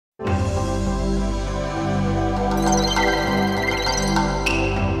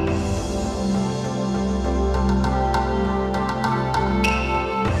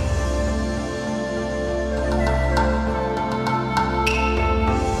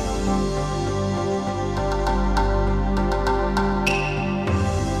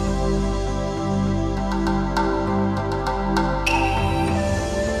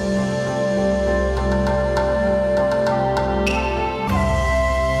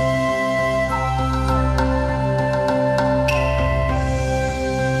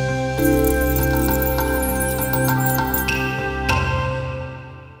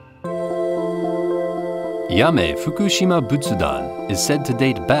Yame Fukushima Butsudan is said to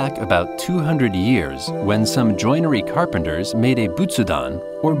date back about 200 years when some joinery carpenters made a butsudan,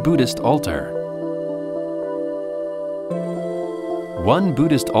 or Buddhist altar. One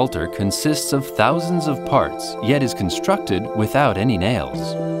Buddhist altar consists of thousands of parts, yet is constructed without any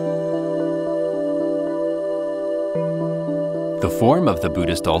nails. The form of the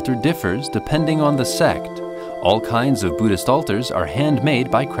Buddhist altar differs depending on the sect. All kinds of Buddhist altars are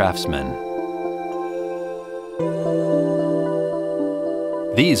handmade by craftsmen.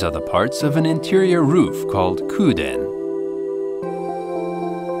 These are the parts of an interior roof called kuden.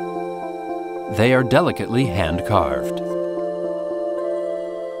 They are delicately hand-carved.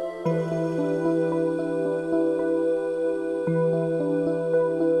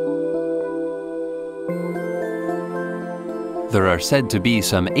 There are said to be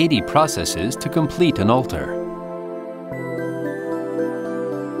some 80 processes to complete an altar.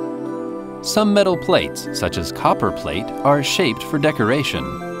 Some metal plates, such as copper plate, are shaped for decoration.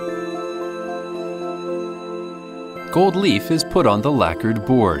 Gold leaf is put on the lacquered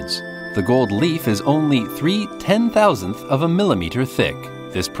boards. The gold leaf is only 3/10,000th of a millimeter thick.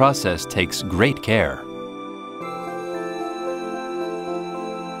 This process takes great care.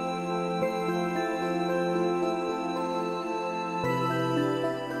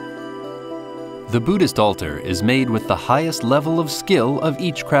 The Buddhist altar is made with the highest level of skill of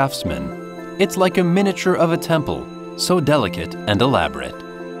each craftsman. It's like a miniature of a temple, so delicate and elaborate.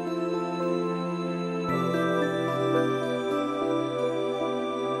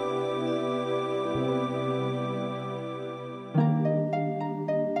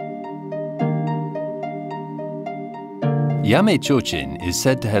 Yame Chochin is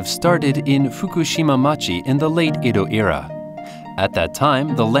said to have started in Fukushima Machi in the late Edo era. At that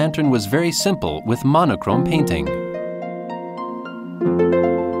time, the lantern was very simple with monochrome painting.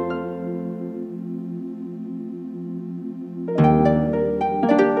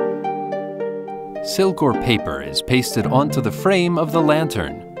 Silk or paper is pasted onto the frame of the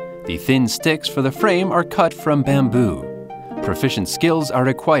lantern. The thin sticks for the frame are cut from bamboo. Proficient skills are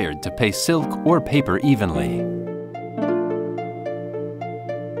required to paste silk or paper evenly.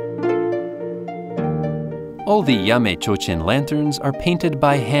 All the Yame Chochin lanterns are painted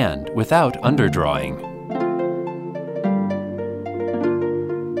by hand without underdrawing.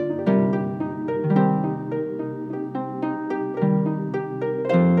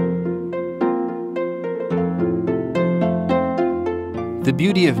 The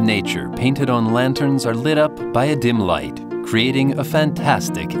beauty of nature painted on lanterns are lit up by a dim light, creating a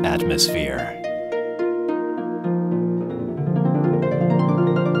fantastic atmosphere.